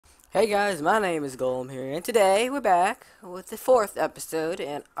Hey guys, my name is Golem here, and today we're back with the fourth episode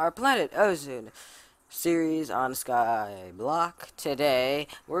in our Planet Ozone series on Sky Block. Today,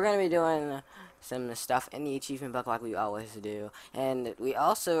 we're going to be doing some stuff in the achievement book like we always do, and we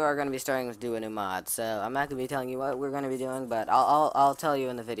also are going to be starting to do a new mod, so I'm not going to be telling you what we're going to be doing, but I'll tell you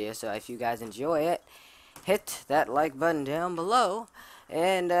in the video, so if you guys enjoy it, hit that like button down below,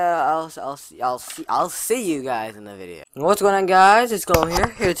 and I'll see you guys in the video. What's going on, guys? It's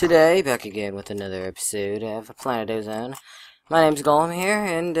Golem here today, back again with another episode of Planet OZONE. My name's Golem here,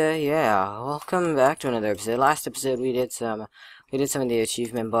 and yeah, welcome back to another episode. Last episode we did some of the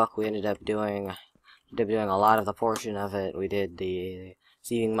achievement book. We ended up doing a lot of the portion of it. We did the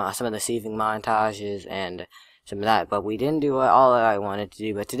some of the sieving montages and some of that, but we didn't do all that I wanted to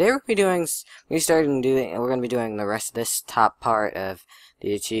do. But today we're gonna be doing the rest of this top part of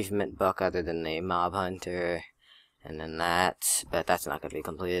the achievement book, other than the mob hunter, and then that. But that's not gonna be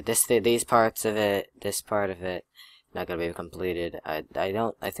completed. These parts of it, this part of it, not gonna be completed. I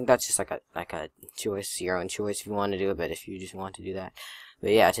think that's just like a choice, your own choice if you want to do it. But if you just want to do that.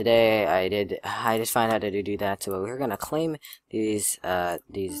 But yeah, today I just found out how to do that, so we're gonna claim these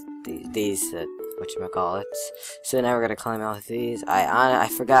whatchamacallits. So now we're gonna claim all of these. I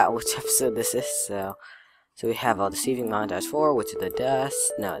forgot which episode this is, so we have all the sieving montage 4, which is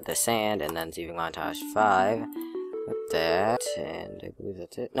the sand, and then sieving montage 5 with that, and I believe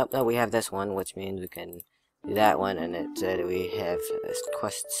that's it. Nope, no, we have this one, which means we can do that one, and it said we have a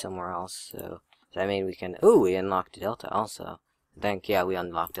quest somewhere else, so I mean we can. Ooh, we unlocked Delta also. I think, yeah, we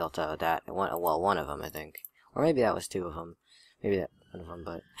unlocked Delta with that. One of them, I think. Or maybe that was two of them. Maybe that one of them,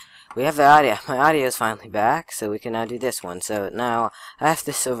 but we have the audio. My audio is finally back, so we can now do this one. So now, I have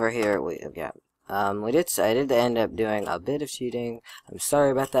this over here. I did end up doing a bit of cheating. I'm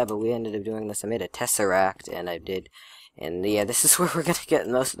sorry about that, but we ended up doing this. I made a tesseract, and yeah, this is where we're gonna get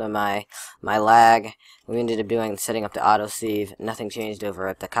most of my lag. We ended up setting up the auto sieve. Nothing changed over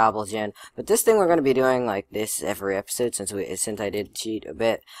at the cobble gen, but this thing we're gonna be doing like this every episode since I did cheat a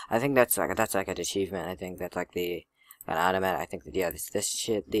bit. I think that's like an achievement. I think that's like an automatic. I think that, yeah,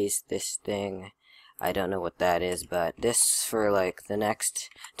 this thing. I don't know what that is, but this for like the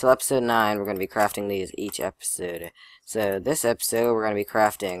next till episode 9, we're gonna be crafting these each episode. So this episode we're gonna be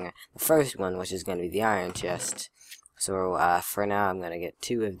crafting the first one, which is gonna be the iron chest. So for now I'm gonna get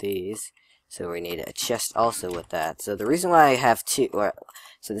 2 of these. So we need a chest also with that. So the reason why I have 2,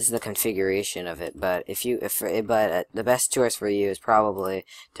 so this is the configuration of it. But the best choice for you is probably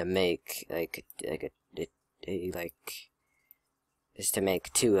to make is to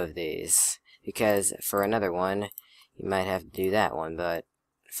make 2 of these, because for another one you might have to do that one, but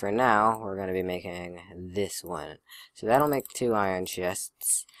for now we're going to be making this one. So that'll make 2 iron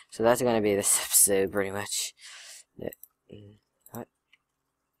chests. So that's going to be this episode pretty much. What?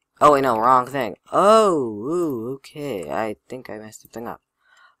 Oh wait, no, wrong thing. Oh, ooh, okay, I think I messed the thing up.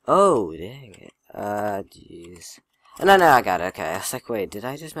 Oh, dang it. Jeez. No, I got it. Okay, I was like, wait, did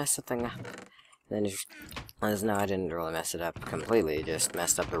I just mess something up? Then no, I didn't really mess it up completely, just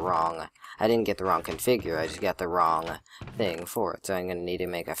messed up the wrong. I didn't get the wrong configure, I just got the wrong thing for it. So I'm going to need to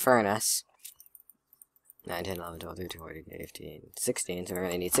make a furnace. 9, 10, 11, 12, 13, 14, 15, 16. So we're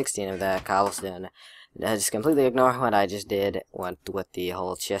going to need 16 of that cobblestone. Just completely ignore what I just did with the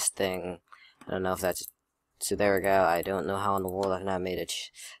whole chest thing. I don't know if that's... So there we go. I don't know how in the world I've not made a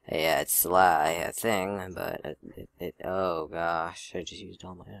thing, but oh gosh, I just used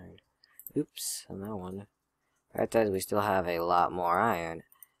all my iron. Oops, on that one. Right there, we still have a lot more iron.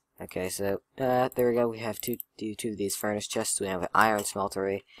 Okay, so, there we go. We have two of these furnace chests. We have an iron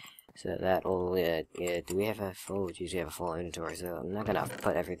smeltery. So that will, yeah, do we have a full, usually have a full inventory, so I'm not gonna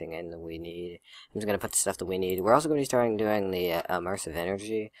put everything in that we need. I'm just gonna put the stuff that we need. We're also gonna be starting doing the, immersive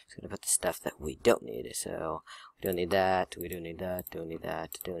energy. I'm just gonna put the stuff that we don't need. So, we don't need that, we don't need that, don't need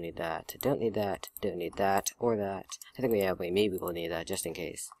that, don't need that, don't need that, don't need that, or that. I think maybe we'll need that, just in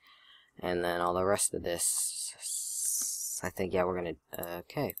case. And then all the rest of this, I think, yeah, we're gonna,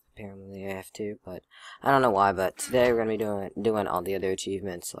 okay, apparently I have to, but I don't know why, but today we're gonna be doing all the other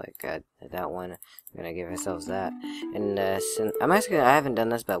achievements, like, that one. We're gonna give ourselves that, and, I haven't done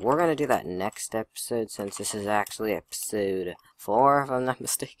this, but we're gonna do that next episode, since this is actually episode 4, if I'm not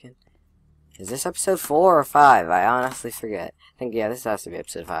mistaken. Is this episode 4 or 5? I honestly forget. I think, yeah, this has to be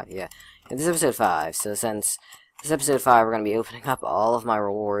episode 5, yeah. And this is episode 5, so since this is episode 5, we're gonna be opening up all of my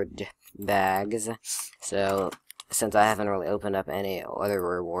reward bags. So, since I haven't really opened up any other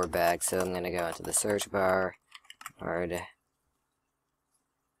reward bags, so I'm gonna go into the search bar. Real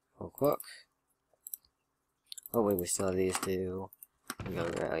quick. Oh wait, we still have these two.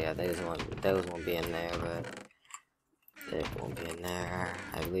 Oh yeah, those won't be in there, but It won't be in there.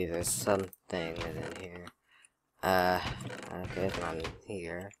 I believe there's something in here. Okay, it's not in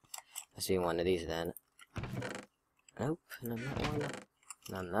here. Let's see one of these then. Nope, not that one.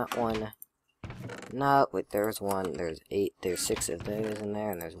 Not that one. No, wait, there's one. There's 6 of those in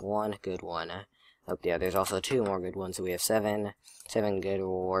there, and there's one good one. Oh, yeah, there's also 2 more good ones, so we have 7 good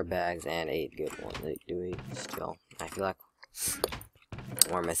reward bags and 8 good ones. Do we still? I feel like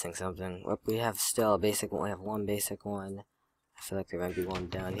we're missing something. Well, we have still a basic one. We have one basic one. I feel like there might be one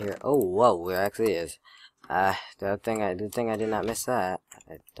down here. Oh, whoa, there actually is. Good thing I did not miss that.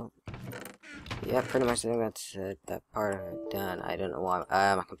 I don't. Yeah, pretty much I think that's that part of it done. I don't know why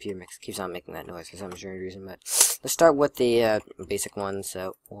my computer keeps on making that noise for some strange reason, but let's start with the basic ones.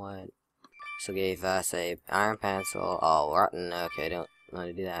 So gave us a iron pencil. Oh, rotten. Okay, don't want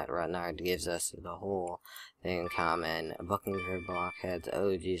to do that. Rotten iron gives us the whole thing in common. Booking for blockheads.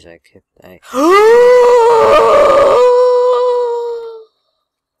 Oh jeez, I kept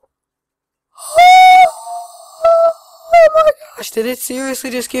Gosh, did it seriously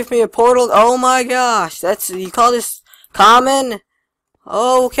just give me a portal? Oh my gosh, you call this common?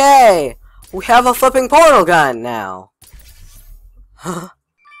 Okay, we have a flipping portal gun now.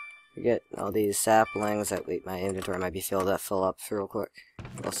 We get all these saplings that my inventory might be fill up real quick.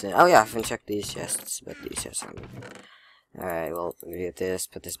 We'll see. Oh yeah, I haven't checked these chests, but these chests are moving. Alright, well, we get this,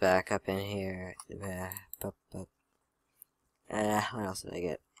 put this back up in here. What else did I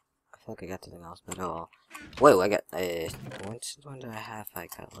get? I feel like I got something else, but oh. Whoa, I got which one did I have? I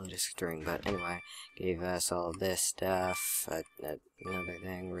got a load of string, but anyway, gave us all this stuff. Another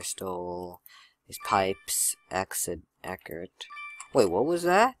thing, restore these pipes, accurate. Wait, what was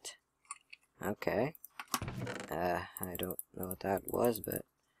that? Okay. I don't know what that was, but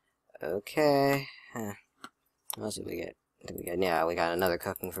okay. Huh. What else did we get? Yeah, we got another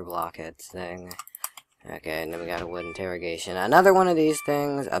cooking for blockheads thing. Okay, and then we got a wood interrogation. Another one of these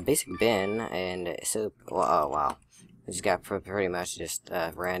things, a basic bin, and soup. Oh, wow. We just got pretty much just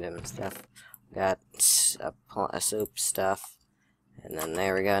random stuff. Got a soup stuff. And then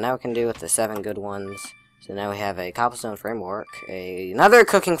there we go. Now we can do with the 7 good ones. So now we have a cobblestone framework, another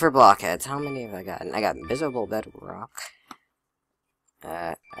cooking for blockheads. How many have I gotten? I got invisible bedrock.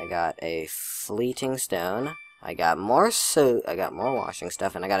 I got a fleeting stone. I got more soap. I got more washing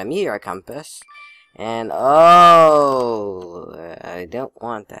stuff, and I got a meteor compass. And oh, I don't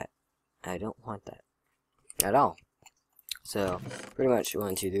want that. I don't want that at all. So pretty much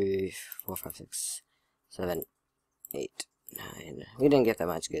 1, 2, 3, 4, 5, 6, 7, 8, 9. We didn't get that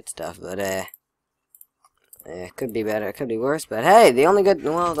much good stuff, but it could be better, it could be worse, but hey, the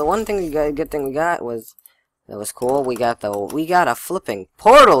one thing good thing we got was that was cool. We got a flipping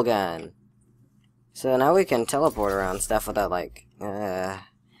portal gun. So now we can teleport around stuff without like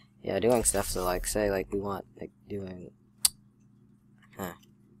yeah, doing stuff. So like say like we want like doing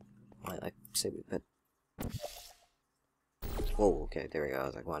like say we put whoa, okay, there we go. I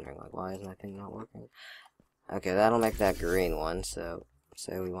was like wondering like why is my thing not working? Okay, that'll make that green one, so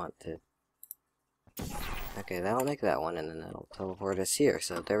say we want to. Okay, that'll make that one, and then that'll teleport us here.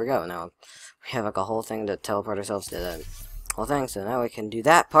 So there we go. Now we have like a whole thing to teleport ourselves to the whole thing. So now we can do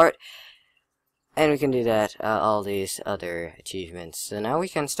that part, and we can do that all these other achievements. So now we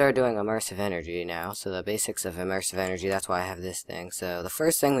can start doing immersive energy now. So the basics of immersive energy. That's why I have this thing. So the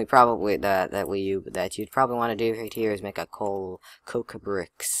first thing we probably that you'd probably want to do right here is make a coke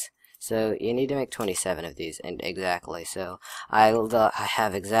bricks. So you need to make 27 of these, and exactly. So I just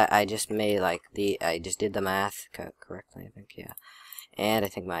did the math correctly, I think, yeah. And I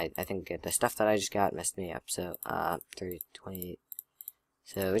think the stuff that I just got messed me up. So 30, 28.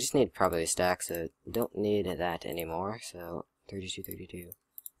 So we just need probably a stack. So don't need that anymore. So 32, 32,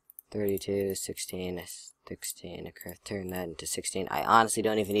 32, 16, 16. I could turn that into 16. I honestly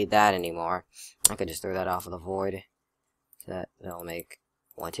don't even need that anymore. I could just throw that off of the void. So that'll make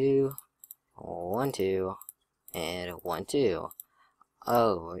 1, 2, 1, 2, and 1, 2.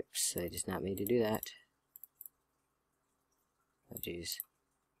 Oh, oops, I just not mean to do that. Oh, jeez.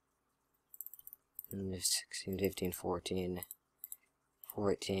 16, 15, 14.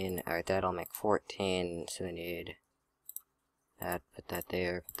 14. Alright, that'll make 14. So we need that, put that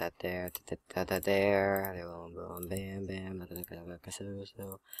there, put that there, put that there. Boom, boom, bam, bam.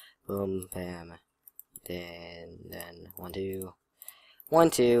 So, boom, bam. Then 1, 2. 1,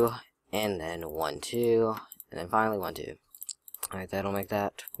 2, and then 1, 2, and then finally 1, 2. Alright, that'll make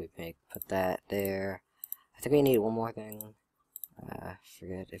that. Put that there. I think we need one more thing.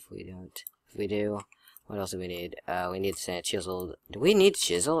 Forget if we don't. If we do, what else do we need? We need sand chiseled. Do we need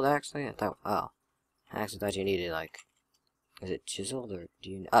chiseled actually? I actually thought you needed like Is it chiseled or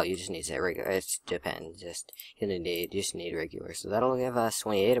do you? Oh, you just need to say regular. It depends. You just need regular. So that'll give us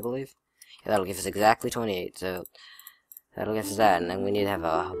 28, I believe. Yeah, that'll give us exactly 28. So that'll give us that, and then we need to have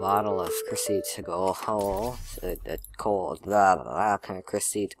a bottle of Cressite coal,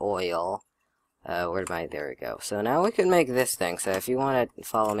 Cressite oil. Where'd my? There we go. So now we can make this thing. So if you want to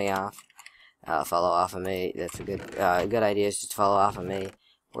follow me off, follow off of me. That's a good idea. Is just follow off of me.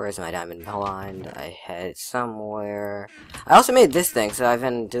 Where's my diamond blind? I had it somewhere. I also made this thing, so I've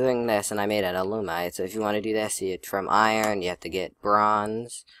been doing this, and I made an alumite. So if you want to do this, from iron, you have to get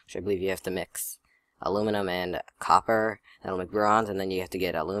bronze, which I believe you have to mix aluminum and copper. That'll make bronze, and then you have to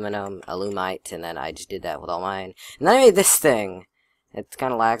get alumite, and then I just did that with all mine. And then I made this thing. It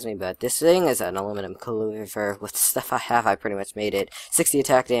kind of lags me, but this thing is an aluminum cleaver. With the stuff I have, I pretty much made it 60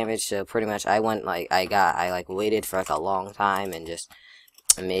 attack damage, so pretty much I waited for a long time and just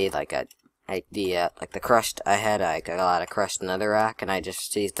made the crushed. I had a lot of crushed netherrack, and I just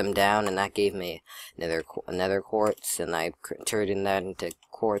seized them down, and that gave me nether quartz, and I turned that into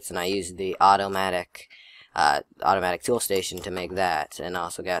quartz, and I used the automatic tool station to make that, and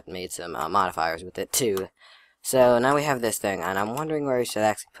also made some modifiers with it too. So now we have this thing, and I'm wondering where we should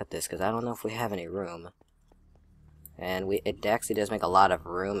actually put this, because I don't know if we have any room. And it actually does make a lot of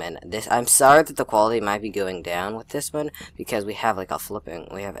room, and I'm sorry that the quality might be going down with this one, because we have we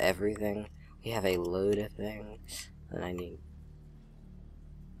have everything. We have a load of things that I need.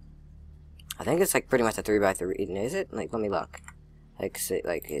 I think it's pretty much a 3x3, is it? Let me look.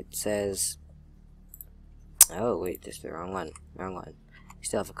 It says, oh wait, this is the wrong one. We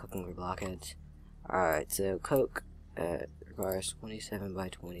still have a cooking blockheads. Alright, so coke requires 27 by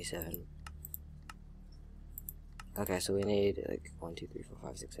 27. Okay, so we need 1, 2, 3, 4,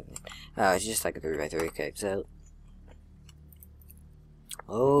 5, 6, 7, 8. Oh, it's just a 3x3. Okay, so.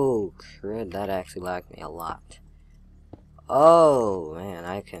 Oh, crud, that actually lagged me a lot. Oh, man,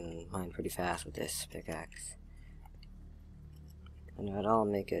 I can mine pretty fast with this pickaxe. And it'll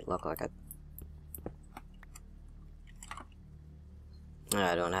make it look like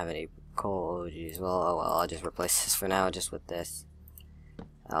I don't have any coal. Oh, geez. Well, oh well, I'll just replace this for now, just with this.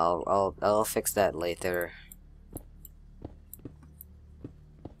 I'll fix that later.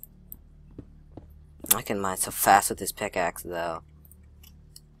 I can mine so fast with this pickaxe, though.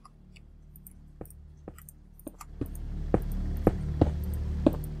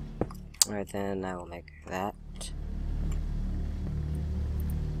 Alright, then I will make that.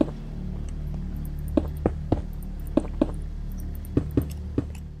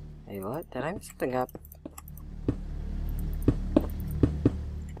 Hey, what? Did I mess something up?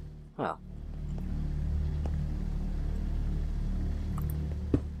 Oh.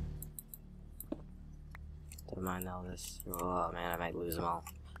 Don't mind all this. Oh man, I might lose them all.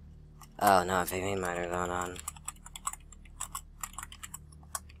 Oh no, if main miner going on.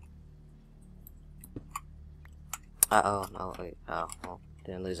 Uh-oh, oh wait, oh, well,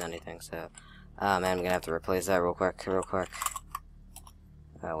 didn't lose anything, so. Oh man, I'm gonna have to replace that real quick.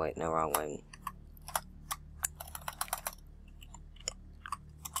 Oh wait, no, wrong one.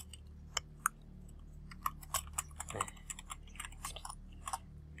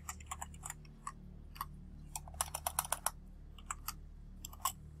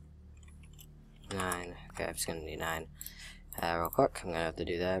 Nine. Okay, I'm just gonna need 9. Real quick, I'm gonna have to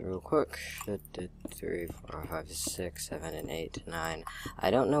do that real quick. 3, 4, 5, 6, 7, and 8, 9.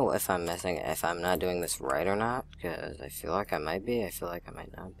 I don't know if I'm not doing this right or not, because I feel like I might be. I feel like I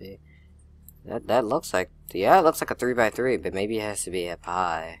might not be. That looks like, yeah, it looks like a 3x3, but maybe it has to be up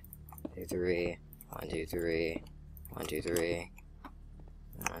high. 2, 3, 1, 2, 3, 1, 2, 3,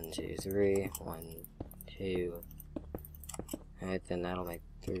 1, 2, 3, 1, 2. Alright, then that'll make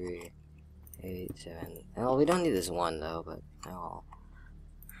 3. 8, 7. Well, we don't need this 1 though, but oh.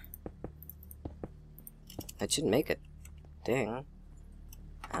 That should make a thing.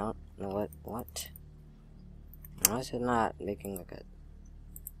 I don't know what. Why is it not making like a?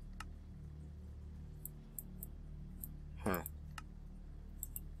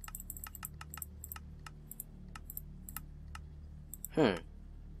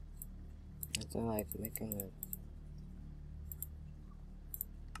 It's not like making a.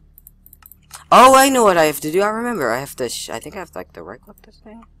 Oh, I know what I have to do. I remember. I have to. I think I have to right click this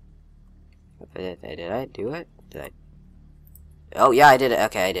thing. Did I do it? Did I? Oh yeah, I did it.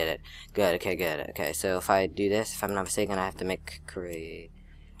 Okay, I did it. Good. Okay, good. Okay, so if I do this, if I'm not mistaken, I have to make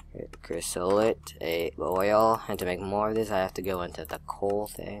chrysolite, a oil, and to make more of this, I have to go into the coal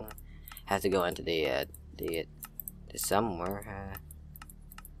thing. I have to go into the somewhere.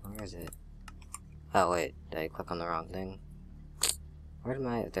 Where is it? Oh wait, did I click on the wrong thing? Where am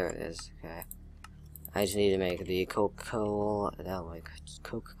I? There it is. Okay. I just need to make the Coca-Cola. That will make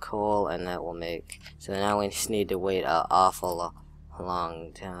Coca-Cola, and that will make. So now we just need to wait an awful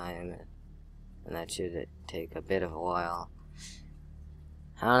long time, and that should take a bit of a while.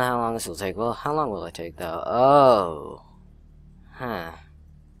 I don't know how long this will take. Well, how long will it take though? Oh, huh.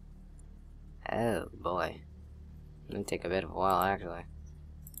 Oh boy, it'll take a bit of a while actually.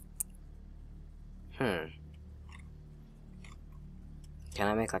 Can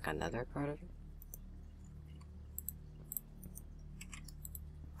I make like another part of it?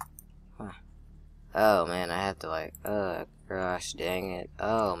 Huh. Oh man, I have to like, oh gosh, dang it.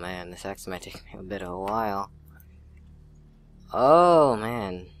 Oh man, this actually might take me a bit of a while. Oh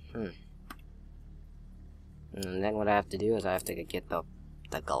man, And then what I have to do is I have to get the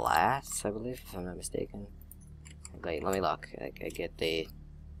glass, I believe, if I'm not mistaken. Wait, let me look. I get the,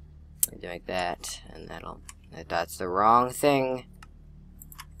 I do like that, and that's the wrong thing.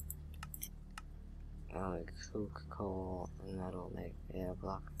 Oh, Coca-Cola, and that'll make, yeah,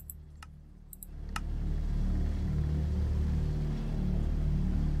 block.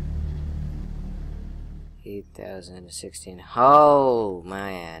 $8,016. Oh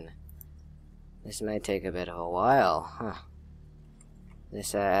man, this may take a bit of a while, huh?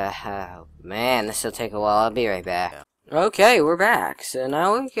 This man, this will take a while. I'll be right back. Okay, we're back. So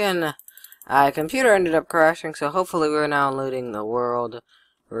now we can. Computer ended up crashing, so hopefully we're now loading the world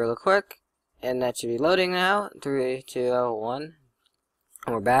real quick, and that should be loading now. 3, 2, 1.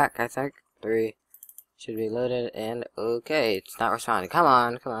 We're back. I think 3 should be loaded, and okay, it's not responding. Come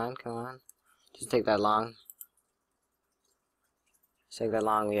on, come on, come on. Doesn't take that long. Doesn't take that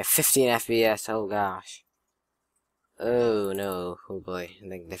long. We have 15 FPS. Oh gosh. Oh no. Oh boy. I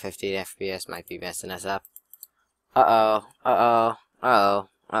think the 15 FPS might be messing us up. Uh-oh. Uh-oh. Uh-oh.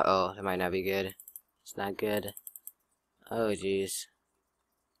 Uh-oh. That might not be good. It's not good. Oh jeez.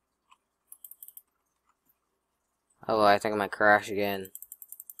 Oh, I think I might crash again.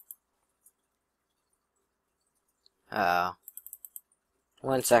 Uh-oh.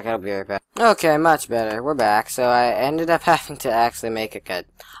 1 second, I'll be right back. Okay, much better. We're back. So I ended up having to actually make a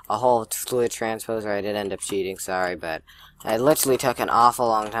whole fluid transposer. I did end up cheating, sorry, but it literally took an awful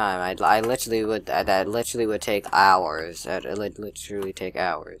long time. That literally would take hours. That would literally take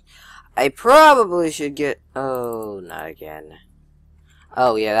hours. I probably should get. Oh, not again.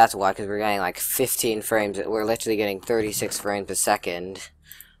 Oh yeah, that's why. Because we're getting like 15 frames. We're literally getting 36 frames a second.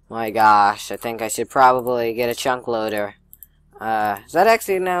 My gosh, I think I should probably get a chunk loader. Is that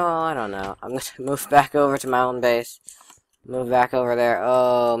actually, no, I don't know. I'm gonna move back over to my own base. Move back over there.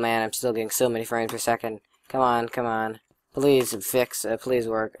 Oh, man, I'm still getting so many frames per second. Come on, come on. Please fix, please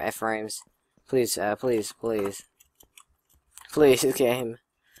work, frames. Please, please, please. Please, game.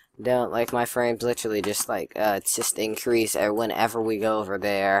 Don't, like, my frames literally just, like, just increase whenever we go over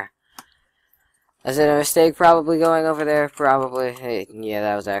there. Is it a mistake probably going over there? Probably. Hey, yeah,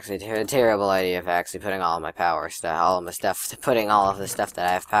 that was actually a terrible idea of actually putting all of my power stuff, putting all of the stuff that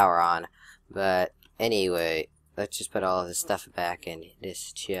I have power on. But anyway, let's just put all of the stuff back in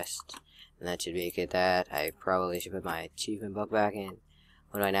this chest. And that should make it that. I probably should put my achievement book back in.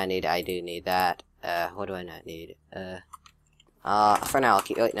 What do I not need? I do need that. What do I not need? For now I'll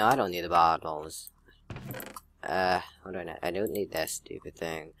keep, wait, no, I don't need the bottles. What do I not? I don't need that stupid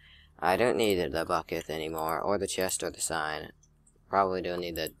thing. I don't need the bucket anymore, or the chest, or the sign. Probably don't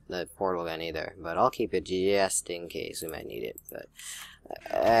need the portal gun either, but I'll keep it just in case we might need it, but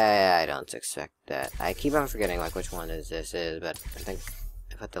I don't expect that. I keep on forgetting like which one this is, but I think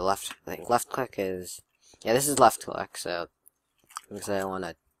I put the left, I think left click is, yeah, this is left click, so I want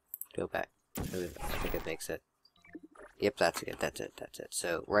to go back. I think it makes it, yep, that's it, that's it.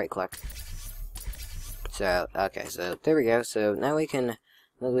 So right click. So, okay, so there we go, so now we can.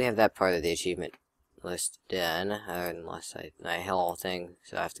 Well, we have that part of the achievement list done, unless I whole thing,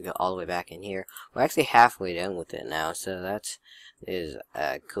 so I have to go all the way back in here. We're actually halfway done with it now, so that is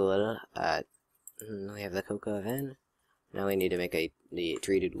cool. We have the cocoa oven. Now we need to make the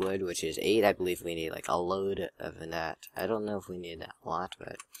treated wood, which is 8. I believe we need like a load of that. I don't know if we need that a lot,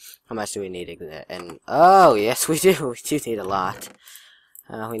 but how much do we need? And oh yes, we do. We do need a lot.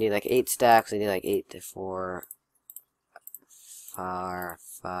 We need like 8 stacks. We need like 8 to 4. 4,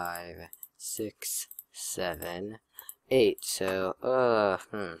 5, 6, 7, 8. So,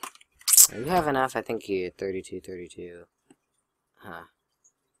 you have enough. I think you 32. Huh.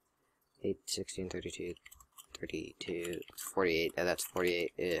 8, 16, 32, 48. Oh, that's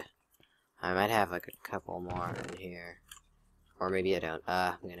 48. Ugh. I might have like a couple more in here. Or maybe I don't.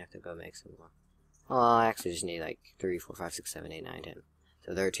 I'm gonna have to go make some more. Well, I actually just need like 3, 4, 5, 6, 7, 8, 9, 10.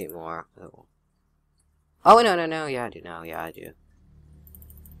 So 13 more. Oh, no. Yeah, I do. No, yeah, I do.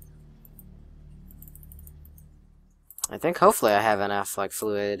 I think hopefully I have enough like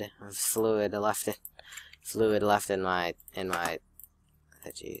fluid left in my oh,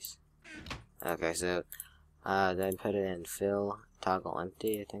 jeez. Okay, so then put it in fill toggle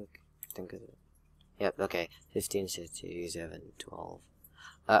empty. I think of it. Yep. Okay. 15, 16, 7, 12.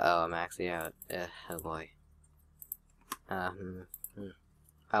 Uh-oh, I'm actually out. Oh boy. Oh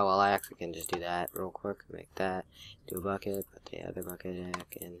well, I actually can just do that real quick. Make that. Do a bucket. Put the other bucket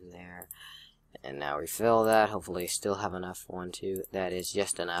back in there. And now refill that. Hopefully still have enough. 1, 2. That is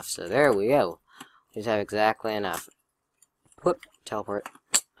just enough. So there we go. We just have exactly enough. Whoop. Teleport.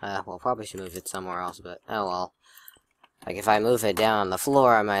 Well, probably should move it somewhere else, but oh well. Like, if I move it down on the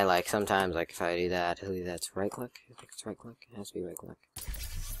floor, I might, like, sometimes, like, if I do that, I believe that's right click. I think it's right click. It has to be right click.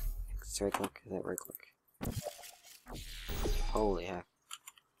 It's right click. Is that right click? Holy heck.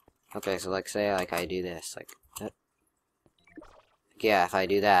 Okay, so, like, say, like, I do this, like, that. Yeah, if I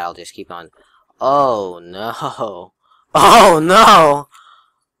do that, I'll just keep on. Oh, no. Oh, no!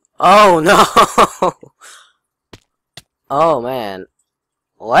 Oh, no! Oh, man.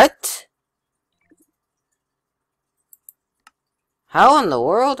 What? How in the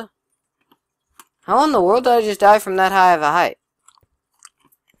world? How in the world did I just die from that high of a height?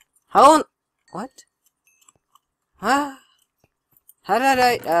 How in... What? Huh? How did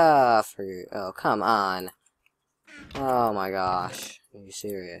I... Oh, come on. Oh my gosh. Are you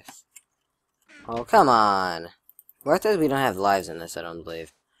serious? Oh, come on. What says we don't have lives in this, I don't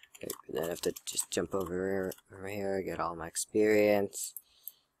believe. Okay, then I have to just jump over here, get all my experience.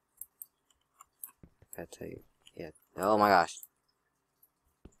 That's how you... Yeah. Oh my gosh.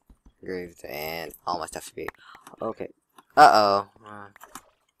 Graved and all my stuff to be okay. Oh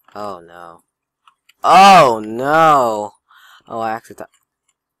no. Oh no. Oh, I actually thought.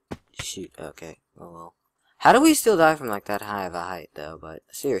 Shoot. Okay. Oh well. How do we still die from like that high of a height though? But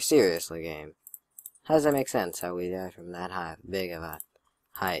seriously, game. How does that make sense? How we die from that high, big of a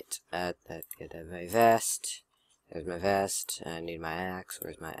height? Get my vest. There's my vest. I need my axe.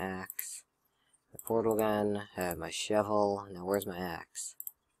 Where's my axe? My portal gun. I have my shovel. Now where's my axe?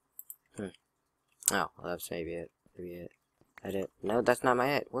 Oh, well, that's maybe it. Maybe it. That it? No, that's not my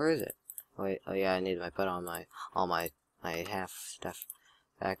it. Where is it? Oh, wait. Oh yeah, I need to put all my half stuff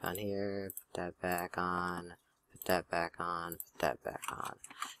back on here. Put that back on. Put that back on. Put that back on.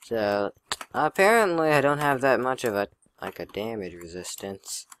 So apparently, I don't have that much of a damage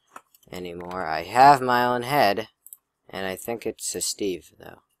resistance anymore. I have my own head, and I think it's a Steve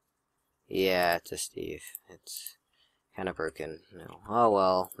though. Yeah, it's a Steve. It's kind of broken. No. Oh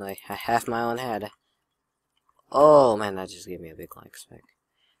well, I have my own head. Oh man, that just gave me a big lag spike.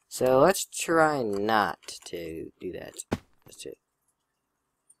 So let's try not to do that. Let's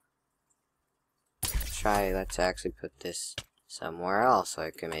let's actually put this somewhere else.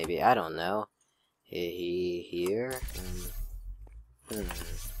 Like maybe, I don't know. Here? Oh,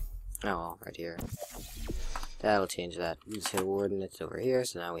 well, right here. That'll change that. Coordinates over here,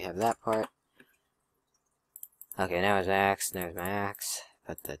 so now we have that part. Okay, now it's axe. There's my axe.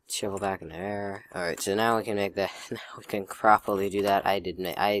 Put the shovel back in there. Alright, so now we can make that. Now we can properly do that. I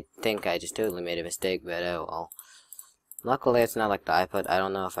think I just totally made a mistake, but oh well. Luckily, it's not like the I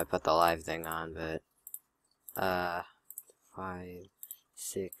don't know if I put the live thing on, but 5,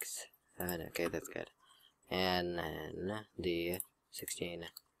 6, 7. Okay, that's good. And then the 16.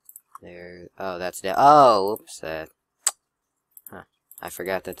 There. Oh, that's the. Oh, whoops. Huh. I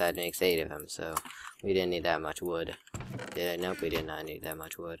forgot that makes 8 of them, so we didn't need that much wood. Did I? Nope, we did not need that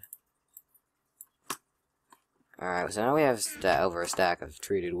much wood. Alright, so now we have over a stack of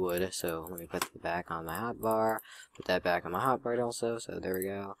treated wood, so let me put that back on my hotbar. Put that back on my hotbar also, so there we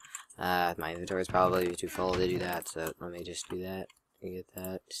go. My inventory is probably too full to do that, so let me just do that. Get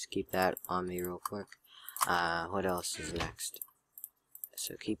that. Just keep that on me real quick. What else is next?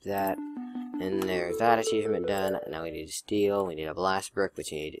 So keep that. And there's that achievement done. Now we need steel, we need a blast brick,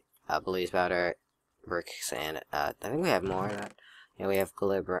 which we need blaze powder, bricks, and I think we have more of that. Yeah, we have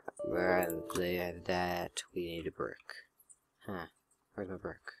glitter, and they have that. We need a brick. Huh. Where's my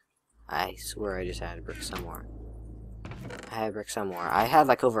brick? I swear I just had a brick somewhere. I had a brick somewhere. I had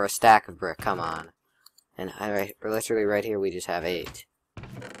like over a stack of brick, come on. And literally right here we just have 8.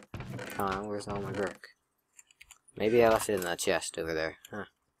 Come on, where's all my brick? Maybe I left it in the chest over there. Huh.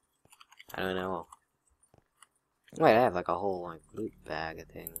 I don't know. Wait, I have like a whole like loot bag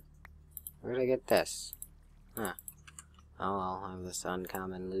thing. Where did I get this? Huh. Oh well, I have this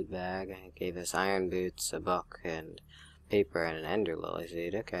uncommon loot bag. It gave us iron boots, a book, and paper, and an ender lily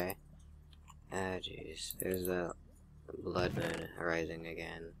seed. Okay. Ah, jeez. There's the blood moon rising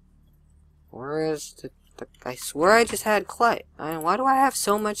again. Where is the I swear I just had clay. Why do I have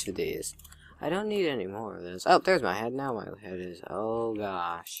so much of these? I don't need any more of this. Oh, there's my head. Now my head is... Oh,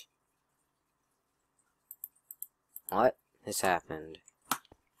 gosh. What has happened?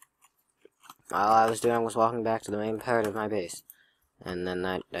 All I was doing was walking back to the main part of my base. And then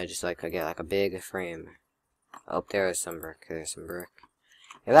I just, like, I get, like, a big frame. Oh, there is some brick. There's some brick.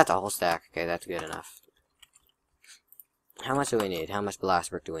 Yeah, that's a whole stack. Okay, that's good enough. How much do we need? How much blast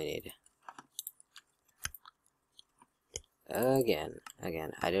brick do we need? Again. I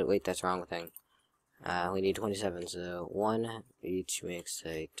didn't... Wait, that's the wrong thing. We need 27, so 1 each makes,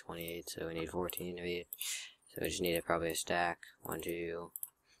 say, 28, so we need 14 of each. So we just need probably a stack. 1, 2...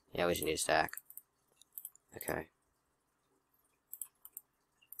 Yeah, we just need a stack. Okay.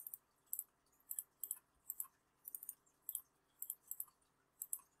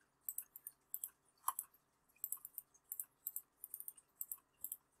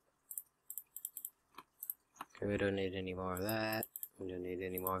 Okay, we don't need any more of that. We don't need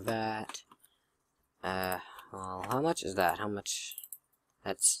any more of that. Well, how much is that? How much?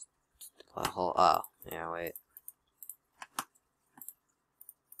 That's a whole... Oh, yeah, wait.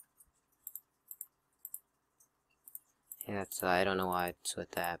 Yeah, it's, I don't know why it's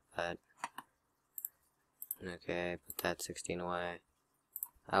with that, but... Okay, put that 16 away.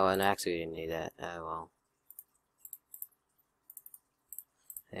 Oh, and actually we didn't need that. Oh,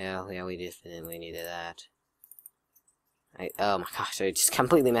 well. Yeah, we definitely needed that. Oh my gosh, I just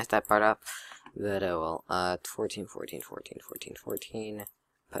completely messed that part up. But, oh well. 14.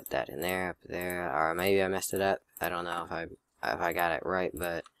 Put that in there, up there. Or maybe I messed it up. I don't know if I got it right,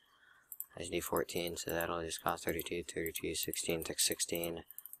 but... I just need 14, so that'll just cost 32, 16, 16,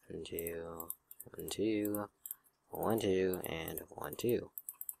 1, 2, 1, 2, 1, 2, and 1, 2.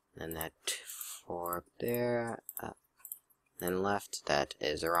 And that 4 up there, up, and left. That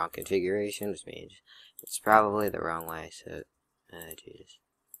is the wrong configuration, which means it's probably the wrong way, so, Jesus.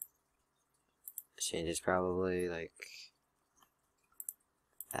 This means it's probably, like,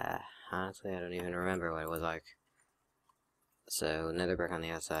 honestly, I don't even remember what it was like. So, another brick on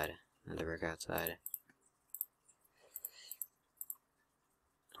the outside. Another brick outside.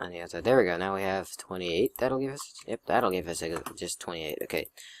 On the outside. There we go. Now we have 28. That'll give us... Yep, that'll give us just 28. Okay.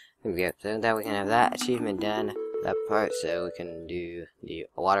 There we go. So now we can have that achievement done. That part. So we can do the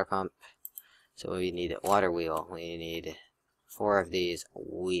water pump. So we need a water wheel. We need 4 of these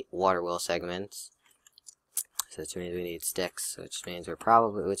water wheel segments. So which means we need sticks. Which means we're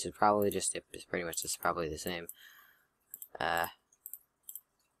probably... Which is probably just... It's pretty much just probably the same.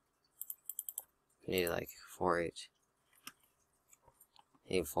 Need like 4 each.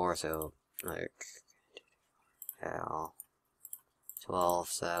 Need 4, so like 12.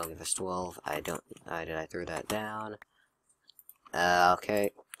 So that'll give us 12. Did I throw that down?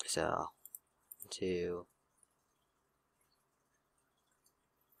 Okay. So 2.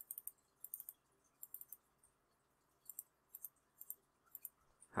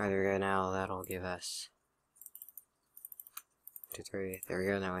 Alright, there we go. Now that'll give us 2, 3. There we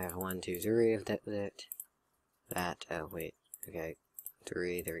go. Now we have 1, 2, 3 of that. Oh wait. Okay.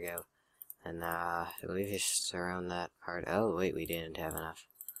 3. There we go. And I believe just around that part. Oh wait, we didn't have enough.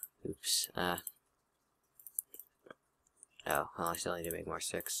 Oops. Oh, well, I still need to make more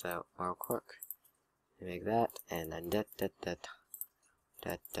sticks. So real quick, make that, and then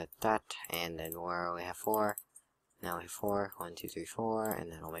and then where we have 4. Now we have 4. 1, 2, 3, 4, and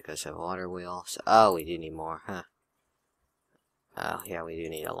that'll make us a water wheel. So, oh, we do need more, huh? Oh, yeah, we do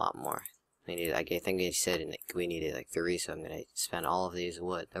need a lot more. We need, I think it said we needed like 3, so I'm gonna spend all of these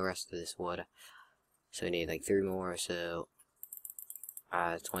wood, the rest of this wood. So we need like 3 more, so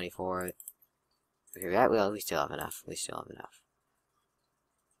 24. Okay, well, we still have enough. Like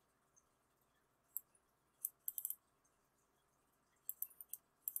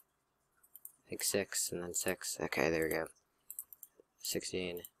 6, and then 6. Okay, there we go.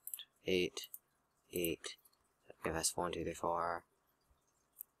 16, 8, give us 1, 2, 3, 4.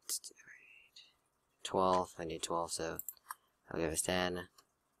 12. I need 12, so I'll give us 10.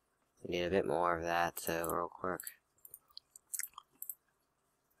 We need a bit more of that, so real quick.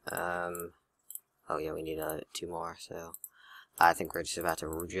 Oh yeah, we need 2 more, so I think we're just about to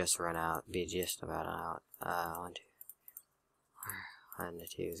run out. Be just about out. 1,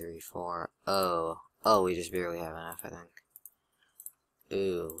 2, 3, 4. Oh, we just barely have enough, I think.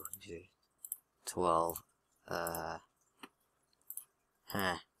 Ooh, 12.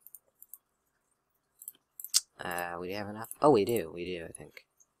 We have enough? Oh, we do, I think.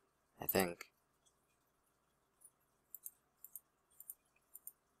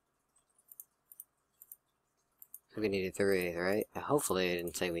 We needed 3, right? Hopefully I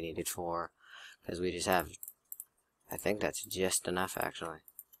didn't say we needed 4, because we just have... I think that's just enough, actually.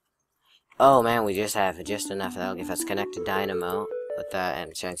 Oh man, we just have just enough. That'll give us connected dynamo with that,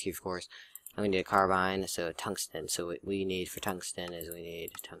 and science cube, of course. And we need a carbine, so tungsten. So what we need for tungsten is we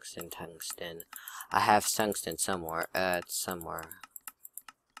need tungsten. I have tungsten somewhere. It's somewhere.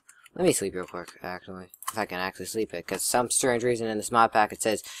 Let me sleep real quick, actually. If I can actually sleep it, because some strange reason in this mod pack it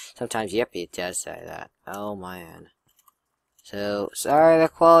says sometimes, yep, it does say that. Oh man. So, sorry, the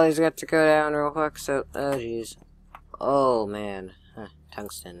quality's got to go down real quick, so, oh jeez. Oh man. Huh,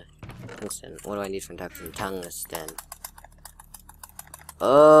 tungsten. What do I need from tungsten? Tungsten.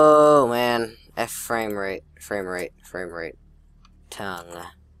 Oh man. Frame rate.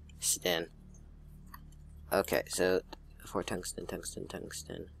 Tungsten. Okay, so, for tungsten. Broken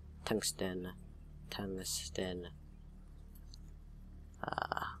tungsten.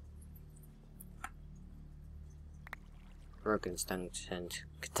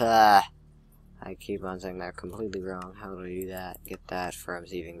 I keep on saying that completely wrong. How do I do that? Get that from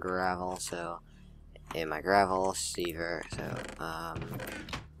receiving gravel. So, in my gravel receiver. So,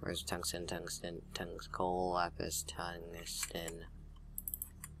 where's tungsten? Coal, lapis, tungsten.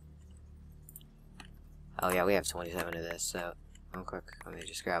 Oh yeah, we have 27 of this. So, real quick, let me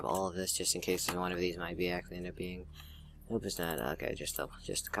just grab all of this just in case one of these might be actually end up being. Nope, it's not. Okay, just a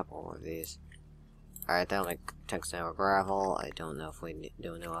couple more of these. Alright, that'll make tungsten or gravel. I don't know if we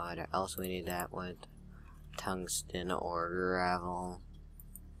don't know what else we need that with. Tungsten or gravel.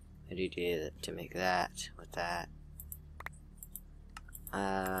 I do to make that with that.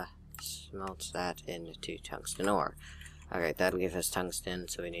 Smelts that into tungsten ore. Okay, that'll give us tungsten,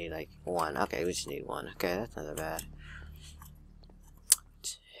 so we need like 1. Okay, we just need 1. Okay, that's not that bad.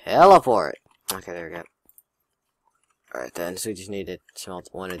 Teleport! Okay, there we go. Alright then, so we just need to smelt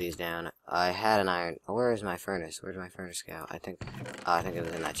 1 of these down. I had an iron. Where is my furnace? Where did my furnace go? I think it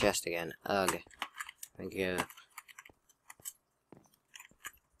was in that chest again. Ugh. Thank you.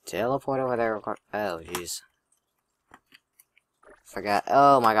 Teleport over there. Oh, jeez. Forgot.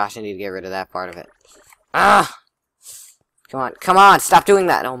 Oh my gosh, I need to get rid of that part of it. Ah! Come on, stop doing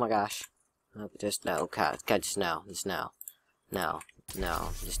that! Oh my gosh. Nope, just no. God, just no. Just no. No.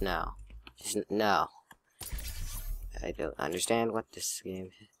 Just no. Just no. I don't understand what this game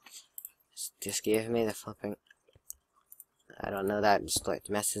is. Just give me the flipping. I don't know that just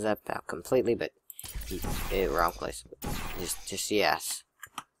like messes up that completely, but wrong place. Just yes.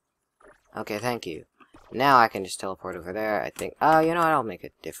 Okay, thank you. Now I can just teleport over there. I think. Oh, you know what? I'll make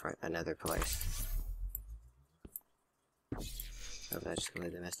it different. Another place. Hope I just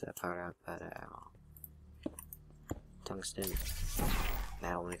completely messed that part up, but tungsten.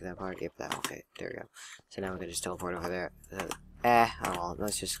 That'll make that part. Yep, that. Okay, there we go. So now we can just teleport over there. Oh well,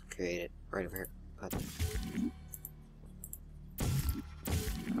 let's just create it right over here.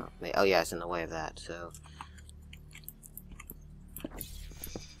 Oh yeah, it's in the way of that. So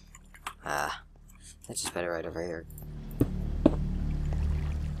let's just put it right over here.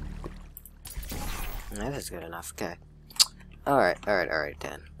 That's good enough. Okay. Alright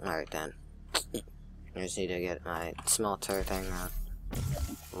then. I just need to get my smelter thing out.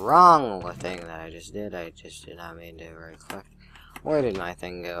 Wrong thing that I just did. I just did not mean to right click. Where did my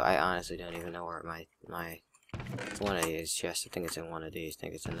thing go? I honestly don't even know where my it's one of these chests. I think it's in one of these. I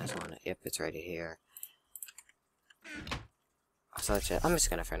think it's in this one. Yep, it's right here. So I'm just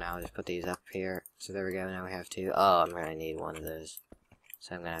gonna for now just put these up here. So there we go. Now we have 2. Oh, I'm gonna need 1 of those.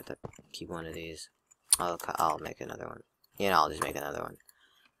 So I'm gonna have to keep 1 of these. I'll make another one. You know, I'll just make another one.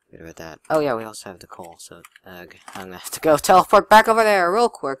 Good with that. Oh yeah, we also have the coal, so I'm gonna have to go teleport back over there real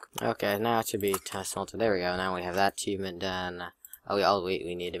quick. Okay, now it should be smelted. There we go. Now we have that achievement done. Oh,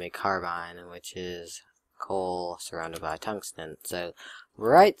 we need to make carbine, which is coal surrounded by tungsten. So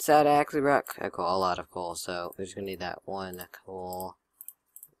right side actually rock a lot of coal. So we're just gonna need that 1 coal,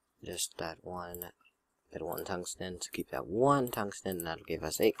 just that 1 tungsten. So keep that 1 tungsten, and that'll give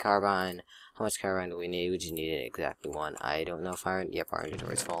us 8 carbine. How much carbine do we need? We just need exactly 1. I don't know if our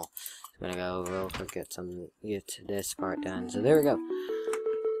inventory's full. I'm gonna go real quick get this part done. So there we go.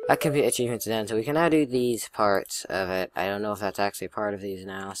 That can be achievements done. So we can now do these parts of it. I don't know if that's actually part of these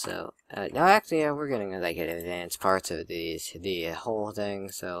now. So no, actually, yeah, we're getting like advanced parts of these, the whole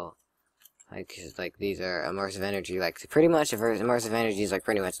thing. So like these are immersive energy. Like pretty much immersive energy is like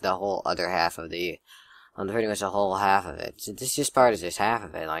pretty much the whole other half of pretty much the whole half of it. So this part is just half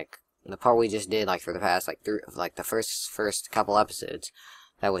of it. Like the part we just did, like for the past the first couple episodes,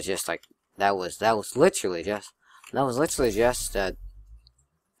 that was just like that was literally just the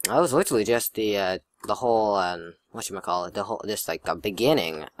whole whatchamacallit, the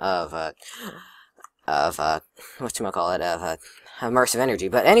beginning of immersive energy.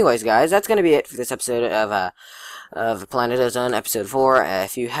 But anyways, guys, that's gonna be it for this episode of of Planet Ozone episode 4.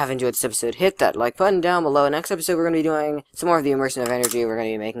 If you have enjoyed this episode, hit that like button down below. Next episode, we're going to be doing some more of the Immersive Energy. We're going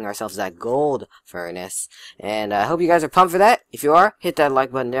to be making ourselves that gold furnace. And I hope you guys are pumped for that. If you are, hit that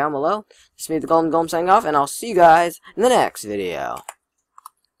like button down below. This is me, the Golden Golem, signing off, and I'll see you guys in the next video.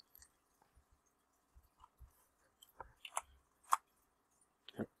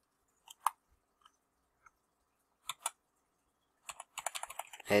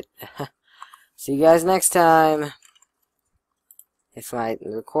 See you guys next time. If my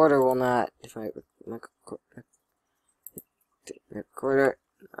recorder will not, if my recorder,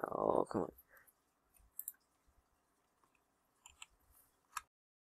 oh, come on.